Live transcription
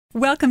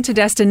Welcome to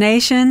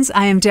Destinations.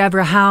 I am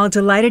Deborah Howell,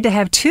 delighted to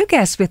have two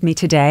guests with me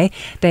today.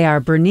 They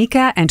are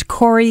Bernika and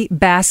Cory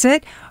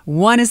Bassett.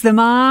 One is the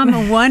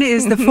mom, one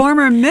is the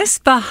former Miss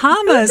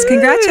Bahamas.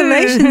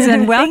 Congratulations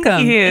and welcome.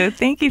 Thank you.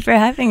 Thank you for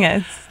having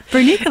us.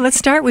 Bernika, let's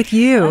start with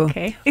you.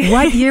 Okay.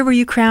 What year were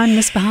you crowned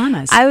Miss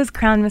Bahamas? I was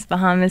crowned Miss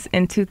Bahamas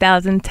in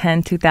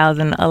 2010,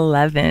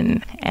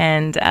 2011.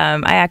 And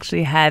I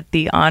actually had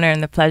the honor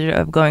and the pleasure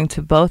of going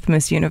to both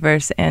Miss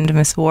Universe and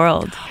Miss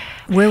World.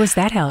 Where was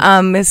that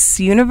held? Miss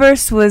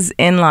Universe was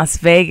in Las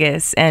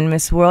Vegas, and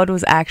Miss World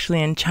was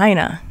actually in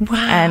China.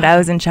 Wow. And I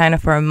was in China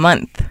for a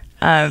month.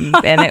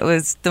 And it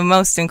was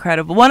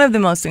one of the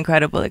most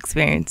incredible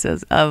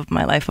experiences of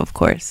my life, of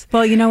course.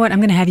 Well, you know what? I'm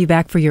going to have you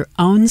back for your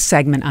own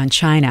segment on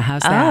China.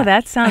 How's that? Oh,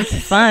 that sounds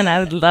fun. I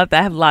would love that.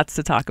 I have lots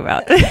to talk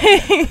about.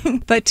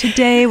 But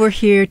today we're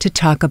here to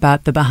talk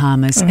about the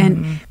Bahamas. Mm-hmm.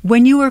 And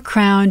when you were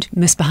crowned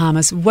Miss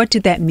Bahamas, what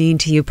did that mean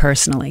to you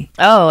personally?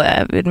 Oh,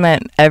 it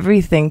meant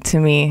everything to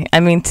me. I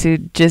mean, to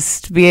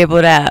just be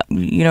able to,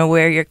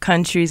 wear your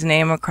country's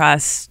name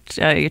across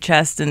your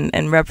chest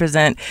and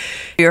represent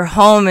your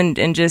home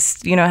and just,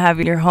 have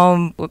your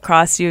home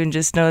across you and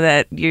just know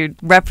that you're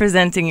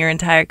representing your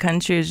entire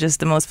country is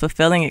just the most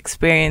fulfilling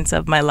experience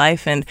of my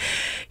life. And,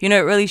 it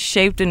really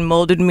shaped and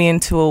molded me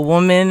into a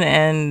woman,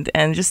 and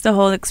just the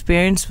whole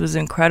experience was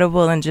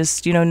incredible. And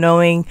just,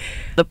 knowing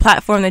the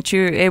platform that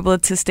you're able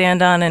to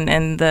stand on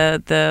and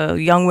the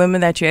young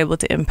women that you're able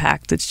to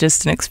impact, it's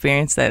just an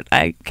experience that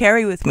I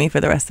carry with me for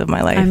the rest of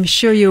my life. I'm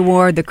sure you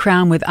wore the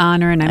crown with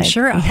honor, and I'm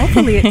sure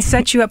hopefully it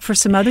set you up for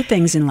some other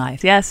things in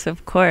life. Yes,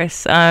 of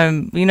course.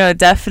 It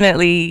definitely,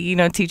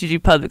 teaches you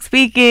public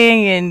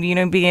speaking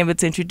and, being able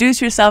to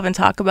introduce yourself and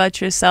talk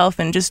about yourself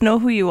and just know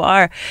who you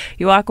are.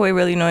 You walk away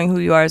really knowing who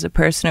you are as a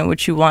person and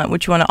what you want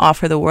to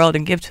offer the world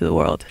and give to the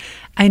world.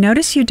 I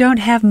notice you don't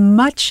have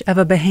much of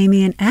a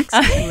Bahamian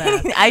accent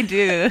left. I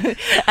do.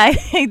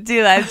 I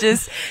do. I've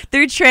just,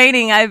 through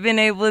training, I've been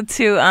able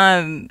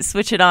to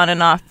switch it on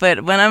and off.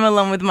 But when I'm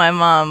alone with my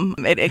mom,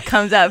 it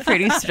comes out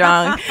pretty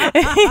strong.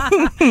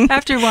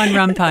 After one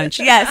rum punch.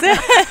 Yes.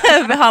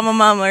 Bahama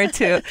mama or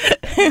two.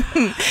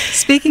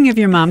 Speaking of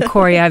your mom,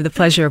 Cory, I have the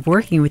pleasure of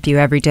working with you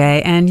every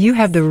day, and you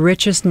have the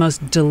richest,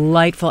 most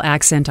delightful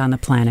accent on the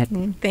planet.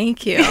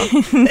 Thank you.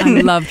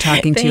 I love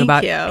talking to you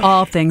about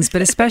all things,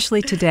 but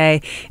especially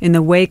today, in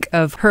the wake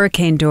of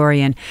Hurricane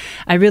Dorian,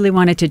 I really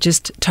wanted to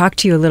just talk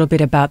to you a little bit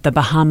about the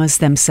Bahamas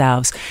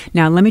themselves.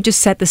 Now, let me just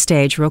set the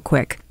stage real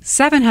quick.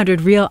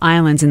 700 real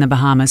islands in the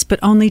Bahamas, but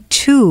only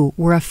 2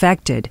 were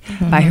affected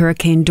by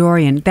Hurricane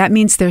Dorian. That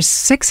means there's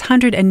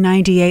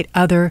 698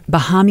 other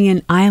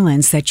Bahamian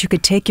islands that you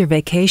could take your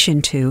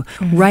vacation to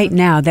right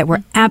now that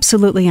were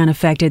absolutely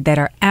unaffected, that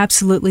are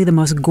absolutely the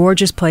most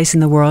gorgeous place in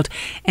the world.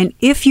 And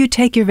if you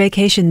take your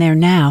vacation there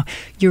now,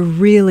 you're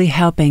really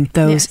helping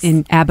those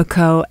in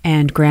Abaco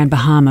and Grand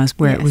Bahamas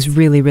where it was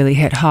really, really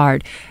hit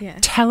hard. Yes.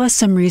 Tell us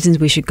some reasons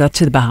we should go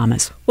to the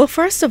Bahamas. Well,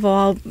 first of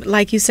all,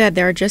 like you said,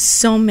 there are just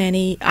so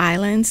many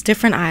islands,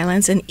 different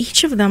islands, and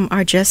each of them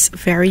are just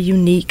very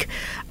unique.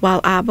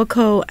 While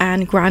Abaco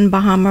and Grand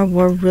Bahama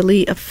were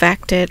really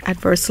affected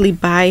adversely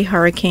by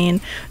Hurricane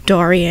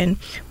Dorian,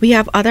 we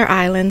have other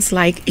islands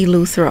like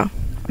Eleuthera.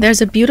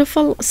 There's a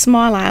beautiful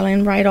small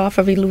island right off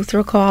of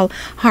Eleuthera called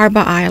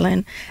Harbor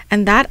Island,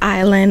 and that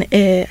island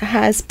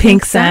has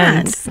pink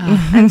sand.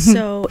 And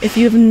so if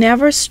you've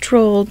never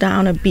strolled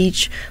down a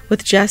beach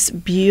with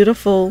just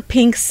beautiful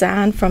pink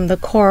sand from the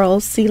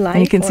coral sea life,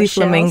 and you can see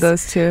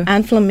flamingos too.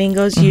 And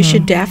flamingos, you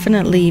should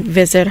definitely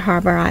visit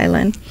Harbor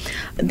Island.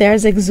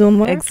 There's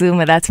Exuma.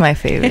 Exuma, that's my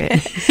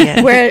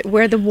favorite.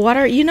 where the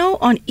water,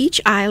 on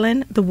each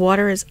island, the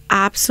water is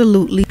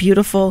absolutely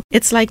beautiful.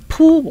 It's like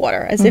pool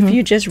water, as if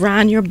you just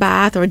ran your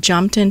bath or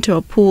jumped into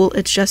a pool.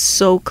 It's just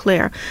so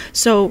clear.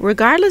 So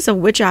regardless of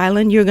which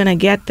island, you're going to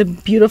get the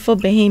beautiful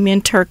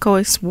Bahamian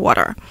turquoise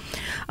water.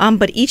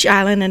 But each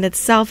island in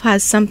itself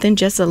has something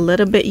just a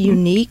little bit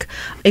unique.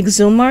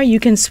 Exuma, you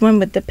can swim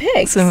with the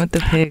pigs. Swim with the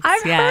pigs.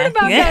 I've heard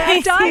about that.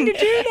 I'm dying to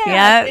do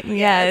that.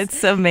 Yeah,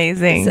 it's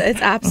amazing.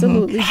 It's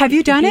absolutely Have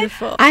you done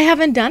beautiful. it? I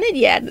haven't done it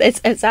yet.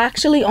 It's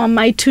actually on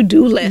my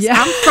to-do list. Yeah.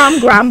 I'm from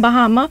Grand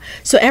Bahama,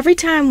 so every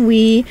time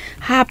we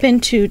happen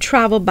to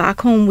travel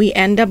back home, we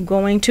end up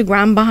going to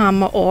Grand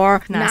Bahama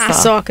or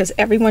Nassau, because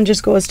everyone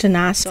just goes to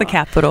Nassau. It's the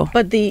capital.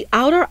 But the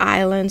outer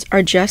islands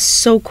are just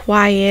so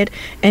quiet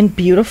and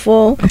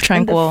beautiful.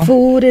 Tranquil. And the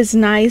food is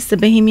nice. The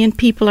Bahamian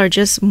people are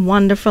just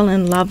wonderful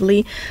and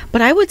lovely.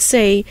 But I would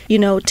say,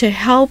 to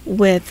help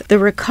with the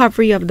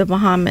recovery of the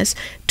Bahamas,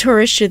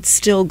 tourists should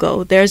still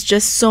go. There's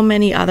just so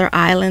many other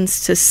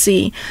islands to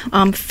see.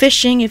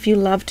 Fishing, if you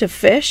love to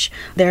fish,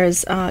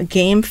 there's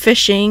game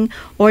fishing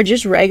or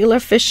just regular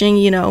fishing.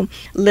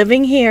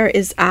 Living here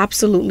is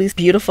absolutely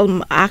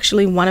beautiful.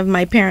 Actually, one of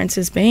my parents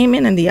is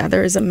Bahamian and the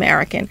other is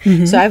American.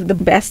 So I have the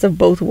best of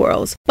both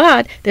worlds.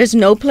 But there's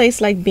no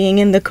place like being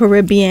in the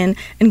Caribbean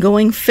and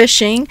going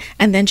fishing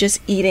and then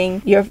just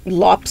eating your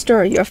lobster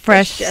or your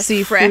fresh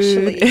seafood.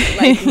 Freshly.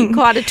 Like you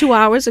caught it 2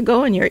 hours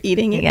ago and you're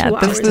eating it 2 hours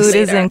later. The food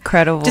is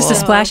incredible. unbelievable.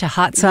 Just a splash of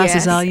hot sauce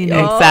is all you need.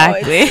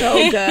 Exactly. It's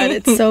so good.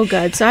 It's so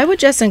good. So I would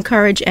just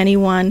encourage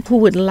anyone who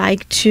would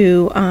like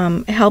to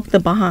help the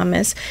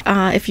Bahamas.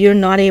 If you're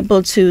not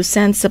able to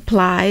send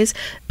supplies,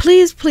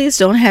 please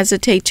don't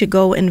hesitate to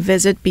go and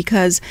visit,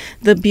 because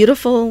the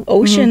beautiful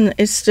ocean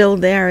is still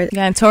there.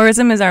 Yeah, and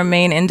tourism is our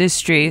main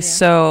industry. Yeah.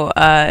 So,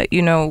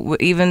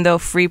 even though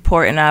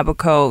Freeport and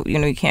Abaco,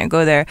 you can't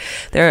go there,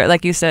 there are,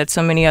 like you said,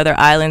 so many other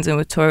islands, and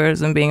with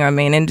tourism being our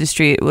main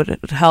industry, it would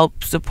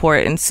help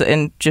support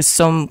in just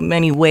so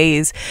many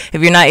ways.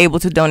 If you're not able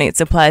to donate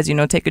supplies,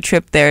 take a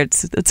trip there.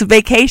 It's a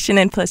vacation,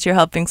 and plus you're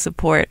helping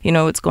support,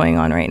 what's going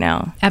on right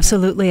now.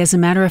 Absolutely. As a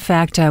matter of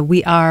fact,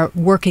 we are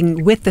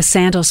working with the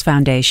Sandals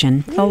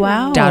Foundation. Oh,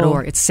 wow.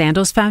 .org. It's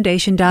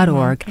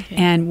sandalsfoundation.org. Okay.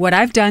 And what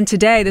I've done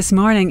today, this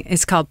morning,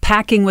 is called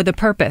Packing with a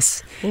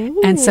Purpose. Ooh.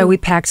 And so we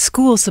packed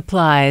school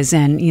supplies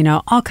and,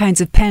 all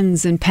kinds of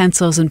pens and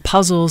pencils and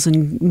puzzles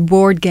and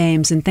board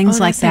games and things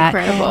like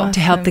that to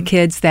help the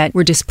kids that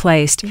were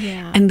displaced.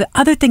 Yeah. And the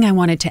other thing I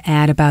wanted to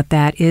add about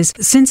that is,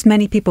 since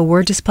many people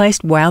were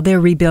displaced, while they're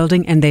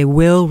rebuilding, and they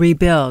will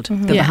rebuild,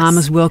 the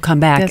Bahamas will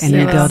come back and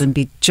rebuild and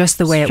be just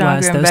the way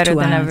stronger it was, those 2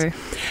 islands.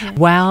 Yeah.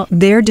 While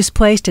they're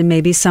displaced, and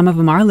maybe some of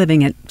them are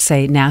living at,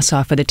 say,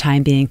 Nassau for the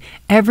time being,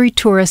 every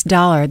tourist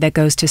dollar that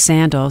goes to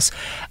Sandals,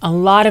 a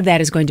lot of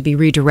that is going to be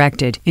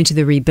redirected into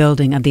the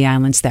rebuilding of the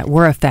islands that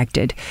were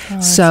affected.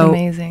 So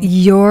amazing.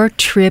 Your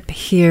trip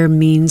here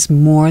means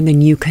more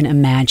than you can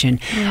imagine.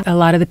 Yeah. A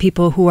lot of the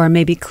people who are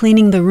maybe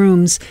cleaning the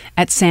rooms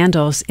at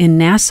Sandals in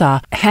Nassau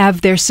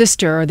have their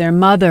sister or their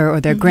mother or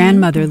their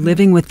grandmother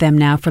living with them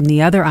now from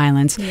the other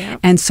islands. Yeah.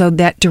 And so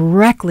that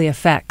directly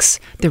affects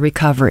the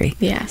recovery.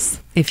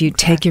 Yes. If you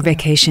take your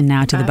vacation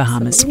now to the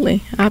Bahamas.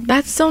 Absolutely.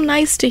 That's so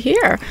nice to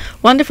hear.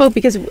 Wonderful,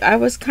 because I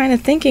was kind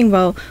of thinking,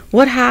 well,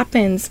 what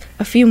happens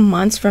a few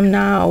months from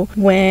now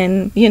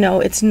when,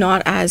 it's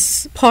not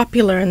as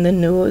popular in the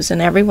news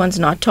and everyone's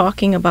not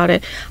talking about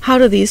it? How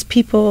do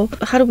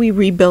we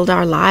rebuild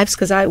our lives?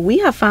 Because we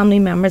have family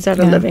members that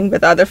are living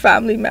with other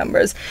family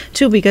members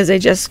too, because they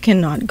just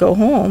cannot go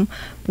home.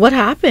 What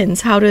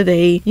happens? How do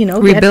they,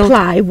 get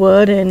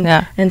plywood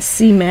and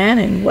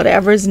cement and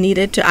whatever is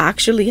needed to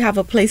actually have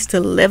a place to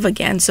live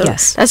again? So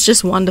that's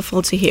just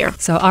wonderful to hear.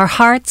 So our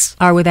hearts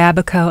are with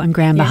Abaco and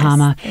Grand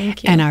Bahama,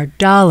 and our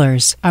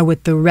dollars are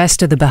with the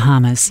rest of the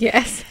Bahamas.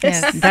 Yes.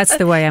 That's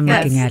the way I'm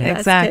looking at it.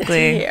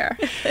 Exactly.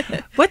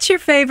 What's your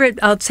favorite?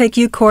 I'll take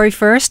you, Cory,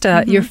 first.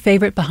 Your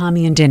favorite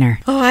Bahamian dinner?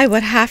 Oh, I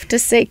would have to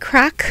say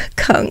crack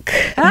Conk.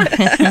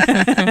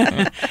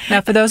 Now,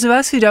 for those of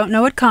us who don't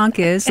know what Conk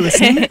is,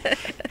 listening.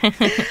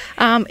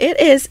 It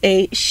is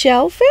a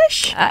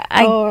shellfish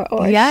or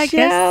I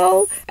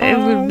shell. Guess it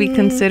would be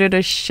considered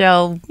a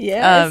shell.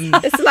 Yes,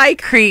 it's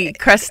like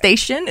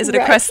crustacean. Is it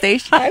a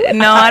crustacean?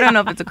 No, I don't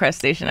know if it's a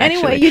crustacean.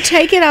 Anyway, you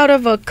take it out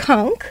of a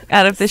conch.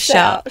 Out of the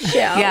shell.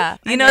 Yeah.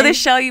 You know the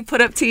shell you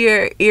put up to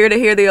your ear to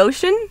hear the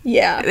ocean?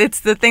 Yeah.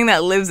 It's the thing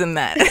that lives in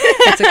that.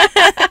 It's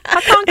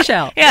a conch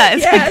shell. Yeah.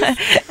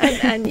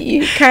 Yes. and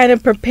you kind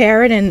of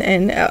prepare it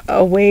in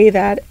a way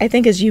that I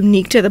think is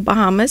unique to the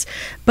Bahamas,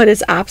 but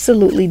it's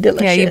absolutely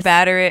delicious. Yeah, you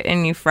batter it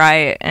and you fry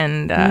it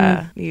and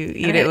you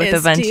eat it with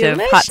a bunch of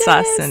hot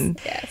sauce. And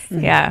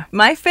yeah.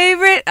 My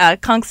favorite,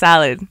 conch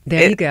salad.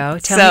 There you go.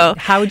 Tell me,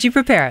 how would you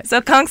prepare it?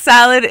 So conch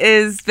salad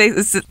is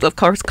of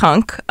course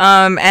conch,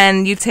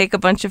 and you take a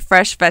bunch of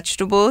fresh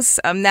vegetables.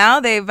 Now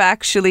they've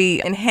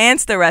actually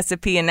enhanced the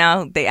recipe and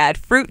now they add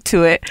fruit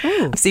to it.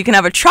 Ooh. So you can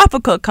have a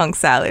tropical conch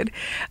salad.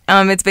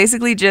 It's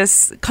basically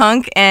just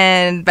conch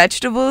and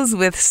vegetables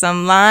with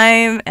some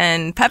lime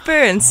and pepper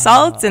and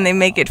salt, and they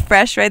make it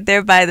fresh right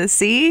there by the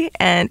sea,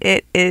 and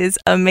it is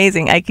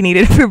amazing. I can eat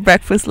it for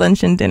breakfast,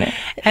 lunch, and dinner.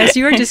 As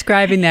you were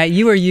describing that,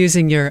 you were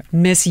using your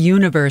Miss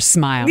Universe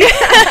smile.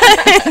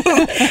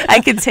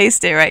 I could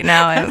taste it right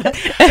now.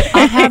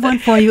 I'll have one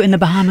for you in the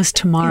Bahamas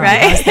tomorrow.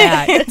 Right? How's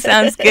that?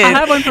 Sounds good. I'll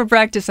have one for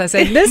breakfast. I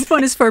say, this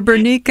one is for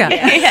Bernika.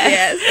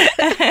 Yes.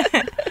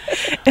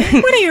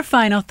 What are your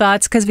final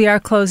thoughts? Because we are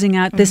closing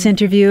out this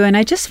interview, and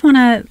I just want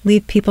to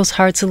leave people's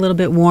hearts a little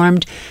bit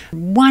warmed.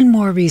 One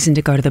more reason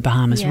to go to the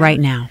Bahamas right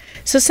now.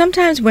 So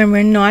sometimes when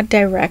we're not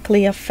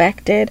directly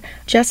affected,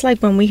 just like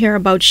when we hear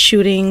about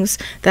shootings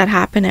that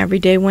happen every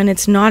day, when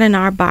it's not in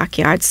our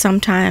backyard,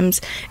 sometimes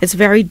it's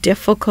very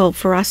difficult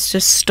for us to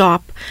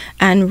stop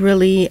and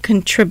really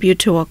contribute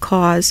to a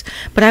cause.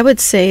 But I would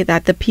say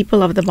that the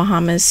people of the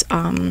Bahamas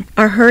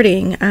are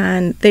hurting,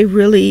 and they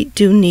really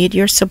do need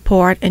your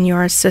support and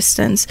your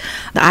assistance.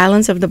 The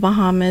islands of the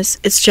Bahamas,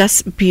 it's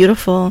just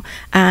beautiful,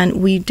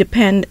 and we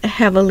depend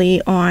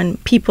heavily on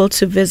people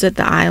to visit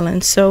the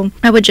islands. So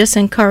I would just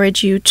encourage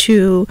you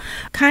to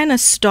kind of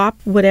stop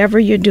whatever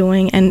you're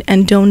doing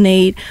and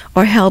donate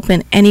or help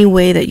in any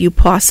way that you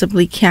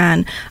possibly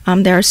can.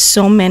 There are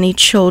so many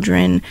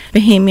children,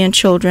 Bahamian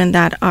children,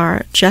 that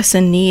are just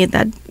in need,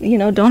 that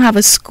don't have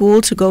a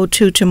school to go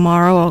to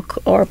tomorrow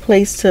or a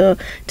place to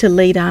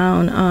lay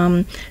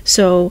down.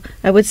 So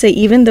I would say,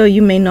 even though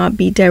you may not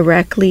be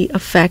directly directly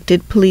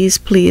affected, please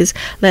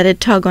let it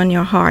tug on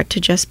your heart to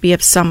just be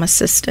of some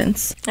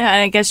assistance. Yeah,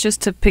 and I guess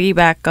just to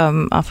piggyback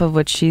off of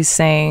what she's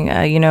saying,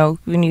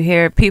 when you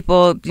hear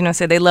people,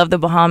 say they love the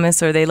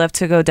Bahamas or they love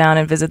to go down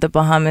and visit the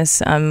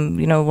Bahamas,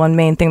 one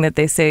main thing that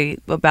they say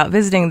about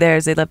visiting there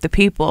is they love the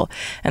people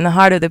and the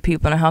heart of the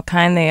people and how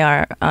kind they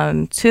are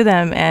to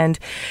them. And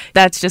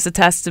that's just a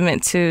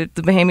testament to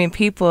the Bahamian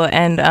people.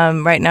 And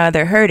right now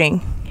they're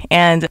hurting.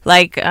 And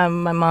like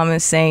my mom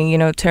is saying,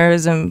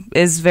 tourism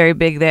is very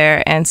big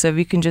there. And so if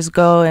you can just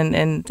go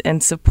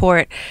and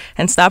support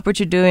and stop what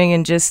you're doing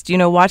and just,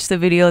 watch the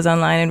videos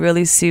online and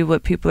really see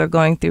what people are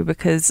going through,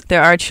 because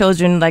there are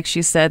children, like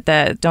she said,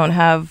 that don't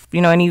have,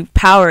 any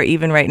power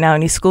even right now,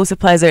 any school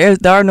supplies. There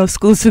are no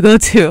schools to go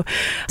to.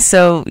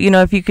 So,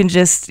 if you can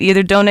just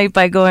either donate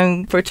by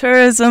going for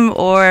tourism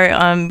or,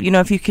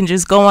 if you can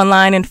just go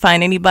online and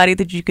find anybody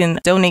that you can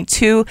donate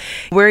to.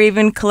 We're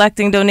even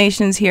collecting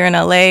donations here in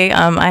LA.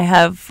 I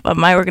have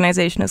my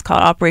organization is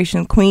called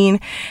Operation Queen,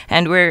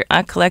 and we're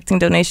collecting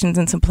donations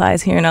and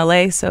supplies here in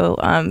LA. So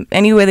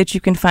any way that you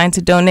can find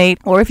to donate,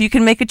 or if you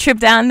can make a trip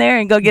down there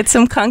and go get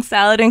some conch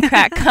salad and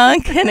crack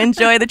conch and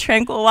enjoy the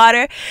tranquil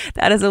water,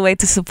 that is a way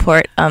to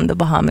support the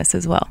Bahamas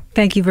as well.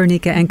 Thank you,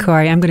 Bernika and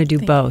Cory. I'm going to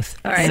do both.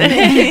 All right.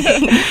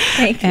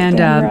 Thank you.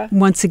 And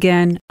once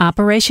again,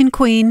 Operation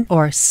Queen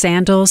or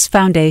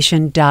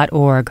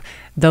sandalsfoundation.org.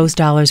 Those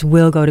dollars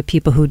will go to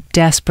people who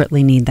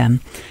desperately need them.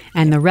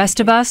 And the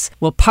rest of us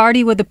will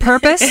party with a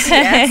purpose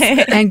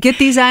and get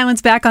these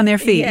islands back on their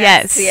feet.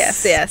 Yes.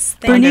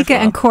 Bernika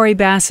and Cory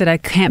Bassett, I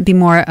can't be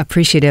more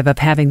appreciative of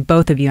having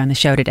both of you on the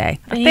show today.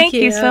 Thank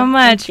you so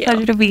much.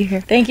 Pleasure to be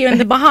here. Thank you. And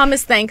the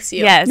Bahamas thanks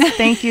you. Yes,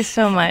 thank you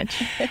so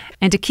much.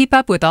 And to keep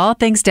up with all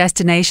things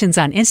destinations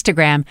on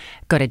Instagram,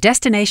 go to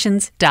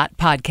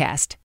destinations.podcast.